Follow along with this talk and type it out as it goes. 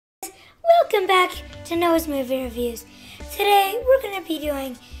Welcome back to Noah's Movie Reviews. Today we're going to be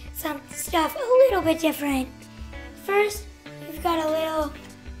doing some stuff a little bit different. First, we've got a little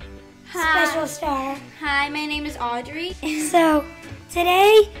special star. Hi, my name is Audrey. So,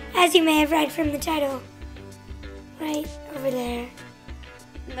 today, as you may have read from the title, right over there.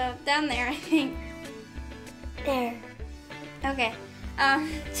 No, down there, I think. There. Okay.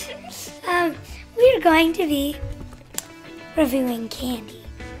 We're going to be reviewing candy.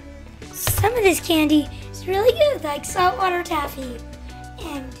 Some of this candy is really good, like saltwater taffy,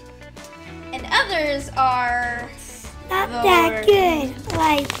 and others are not that good.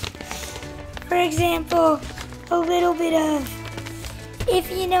 Like, for example, a little bit of,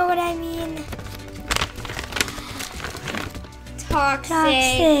 if you know what I mean,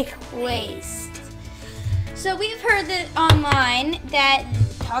 toxic waste. So we've heard that online that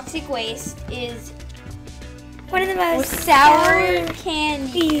toxic waste is one of the most sour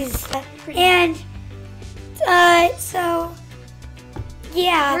candies. And so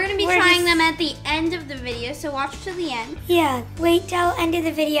yeah, we're gonna be trying them at the end of the video, so watch till the end. Yeah, wait till end of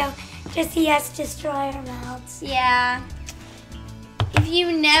the video to see us destroy our mouths. Yeah. If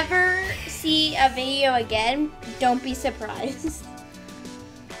you never see a video again, don't be surprised.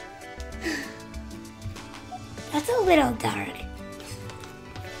 That's a little dark.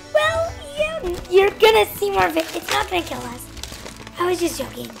 Well, yeah, you're gonna see more of it. It's not gonna kill us. I was just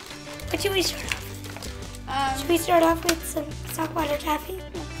joking. What should we start off with? Should we start off with some saltwater taffy?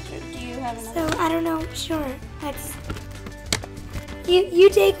 Do you have enough? So, I don't know. Sure. Let's. You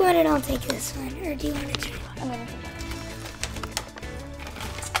take one and I'll take this one. Or do you want to try one? I'm going to take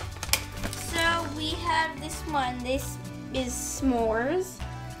it. So, we have this one. This is s'mores.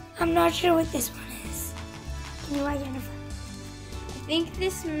 I'm not sure what this one is. Can you identify? I think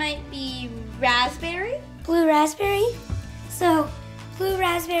this might be raspberry. Blue raspberry? So, blue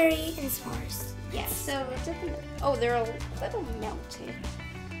raspberry and s'mores. Yes. So, definitely. Oh, they're a little melted.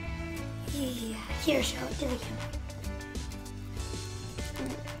 Yeah. Here, show it to the camera.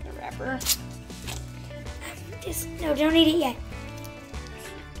 The wrapper. No, don't eat it yet.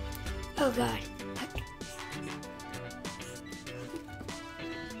 Oh, God.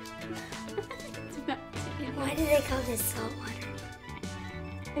 Why do they call this salt water?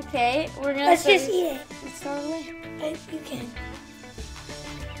 Okay, we're gonna. Let's just eat it. Let's throw it away. You can.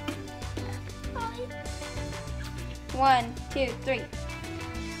 1, 2, 3.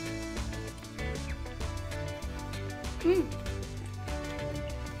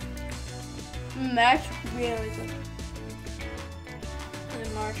 That's really good. The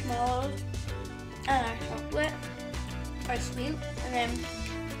marshmallows and our chocolate are sweet, and then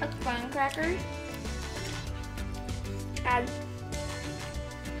a graham crackers. Add.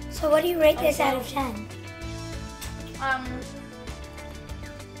 So what do you rate this out of 10?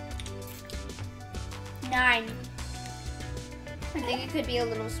 9. I think it could be a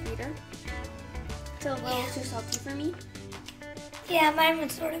little sweeter. It's a little too salty for me. Yeah, mine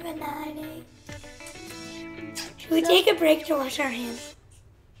was sort of a 9. Should we take a break to wash our hands?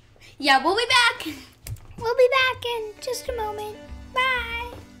 Yeah, we'll be back. We'll be back in just a moment.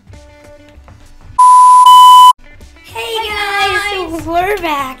 Bye. Hey guys, so we're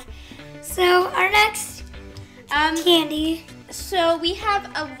back. So our next candy. So we have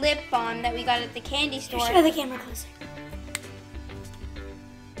a lip balm that we got at the candy store. Show the camera closer.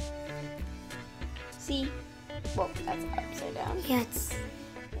 See? Well, that's upside down. Yeah, it's...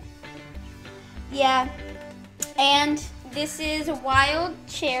 Yeah. And this is a wild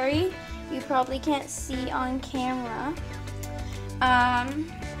cherry. You probably can't see on camera.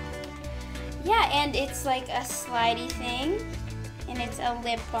 Yeah, and it's like a slidey thing. And it's a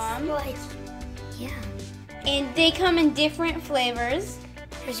lip balm. Yeah. And they come in different flavors.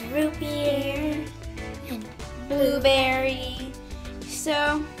 There's root beer and blueberry.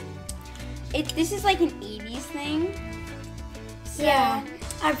 So, this is like an 80s thing. So, yeah,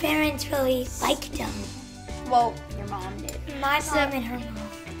 our parents really liked them. Well, your mom did. My mom and her mom.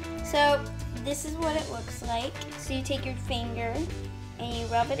 So, this is what it looks like. So, you take your finger and you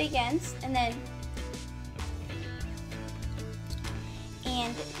rub it against, and then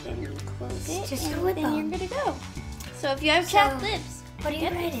you close it, just and a lip then balm. you're good to go. So, if you have chapped lips, what do you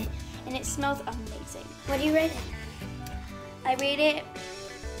rate it? And it smells amazing. What do you rate it? I rate it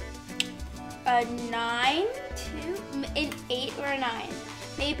a 9 to an 8 or a 9.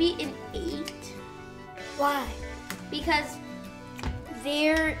 Maybe an 8. Why? Because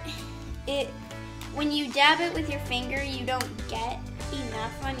when you dab it with your finger, you don't get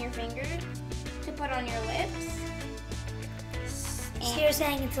enough on your finger to put on your lips. So you're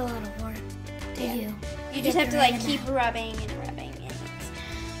saying it's a lot of work to do. You just have to like keep rubbing and rubbing. And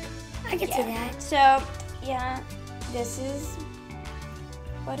I can see that. So, yeah, this is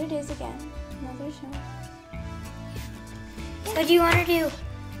what it is again. Another show. So do you want to do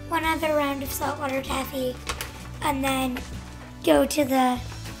one other round of saltwater taffy and then go to the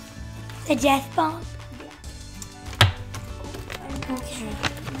death bomb? Okay.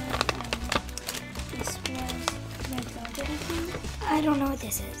 This was red velvet, I think. I don't know what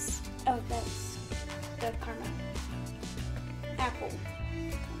this is. Oh, that's the caramel. Apple.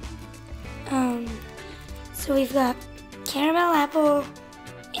 So we've got caramel apple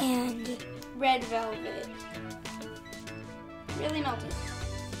and Red velvet. Really melty.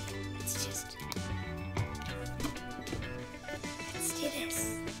 let's do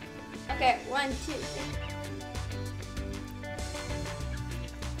this. Okay, 1, 2, 3.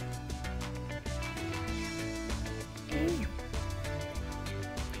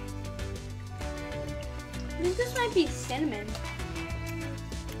 I think this might be cinnamon.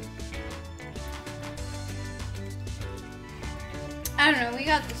 I don't know, we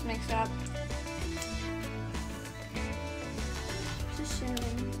got this mixed up. Just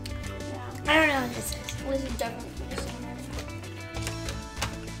cinnamon. Yeah. I don't know what this is. This is definitely cinnamon.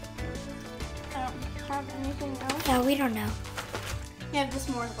 I don't have anything else. Yeah, we don't know. You have the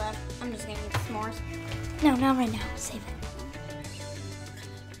s'mores left. I'm just gonna eat the s'mores. No, not right now. Save it.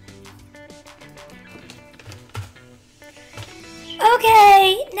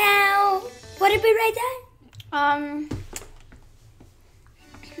 Okay, now what did we write that?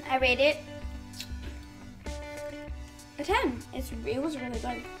 I rate it a 10. It was really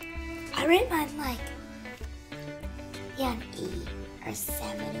good. I rate mine like an E or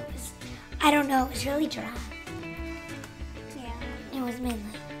 7. It was, I don't know. It was really dry. Yeah. It was mainly.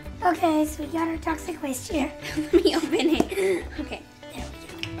 Okay, so we got our toxic waste here. Let me open it. Okay. There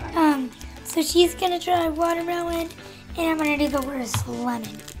we go. So she's gonna try watermelon, and I'm gonna do the worst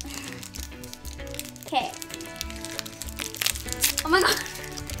lemon. Okay. Oh my god.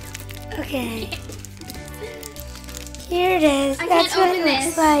 Okay. Here it is. I That's can't what it open looks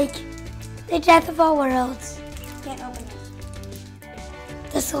this. like. The death of all worlds. Can't open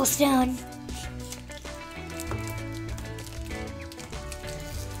it. The soul stone.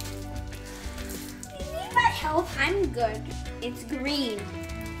 You need my help. I'm good. It's green.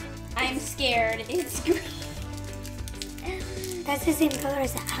 I'm scared. It's green. That's the same color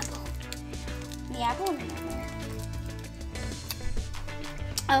as the apple. The apple?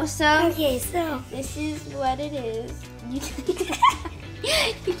 Oh, so Okay, so this is what it is. You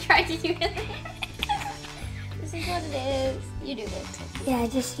tried to do it. This is what it is. You do this. yeah,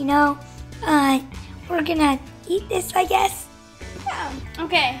 just we're gonna eat this, I guess. Yeah.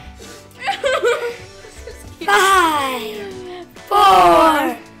 Okay. 5,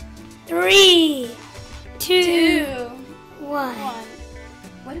 4, 3, 2, 2, 1. 1.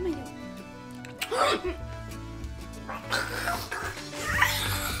 What am I doing?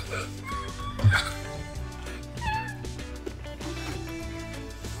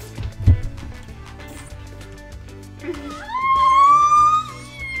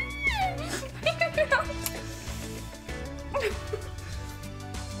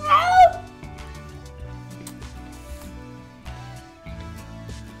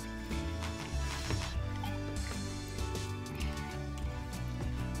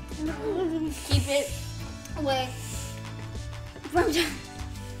 Keep it away from She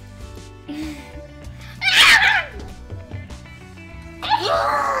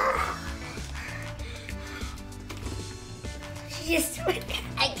just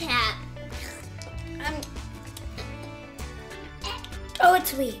I can't. Oh,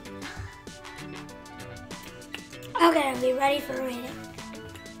 it's sweet. Okay, are we ready for a rating?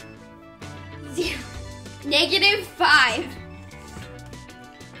 0. -5.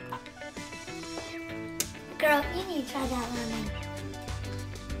 Girl, you need to try that lemon.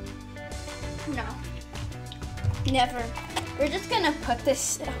 No. Never. We're just gonna put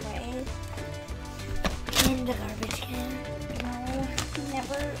this away. In the garbage can. No,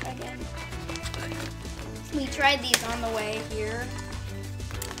 never again. We tried these on the way here.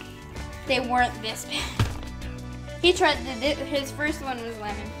 They weren't this bad. He tried his first one was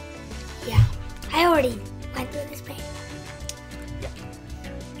lemon. Yeah, I already went through this pain.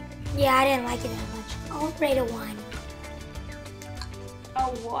 Yeah, I didn't like it that much. I'll rate a 1. A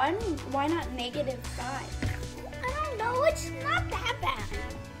 1? Why not -5? I don't know, it's not that bad.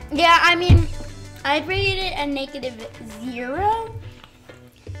 Yeah, I mean, I'd rate it a -0. -0.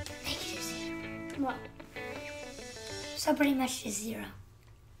 Well, So pretty much just 0.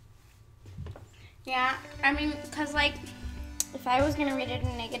 yeah, I mean, cause like, if I was gonna rate it a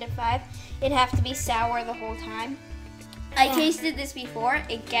 -5, it'd have to be sour the whole time. I tasted this before.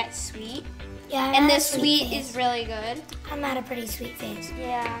 It gets sweet. Yeah, and the sweet is really good. I'm at a pretty sweet face.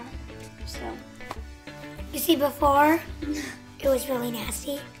 Yeah. So. You see, before it was really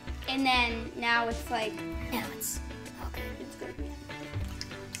nasty. And then now it's like. Now it's okay. It's good.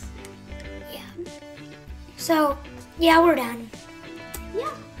 Yeah. So, yeah, we're done. Yeah.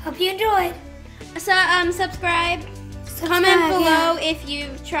 Hope you enjoyed. So, subscribe. Comment below if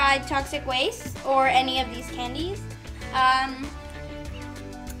you've tried toxic waste or any of these candies.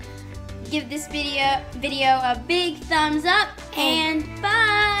 Give this video a big thumbs up and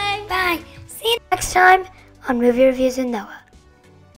bye. Bye. See you next time on Movie Reviews with Noah.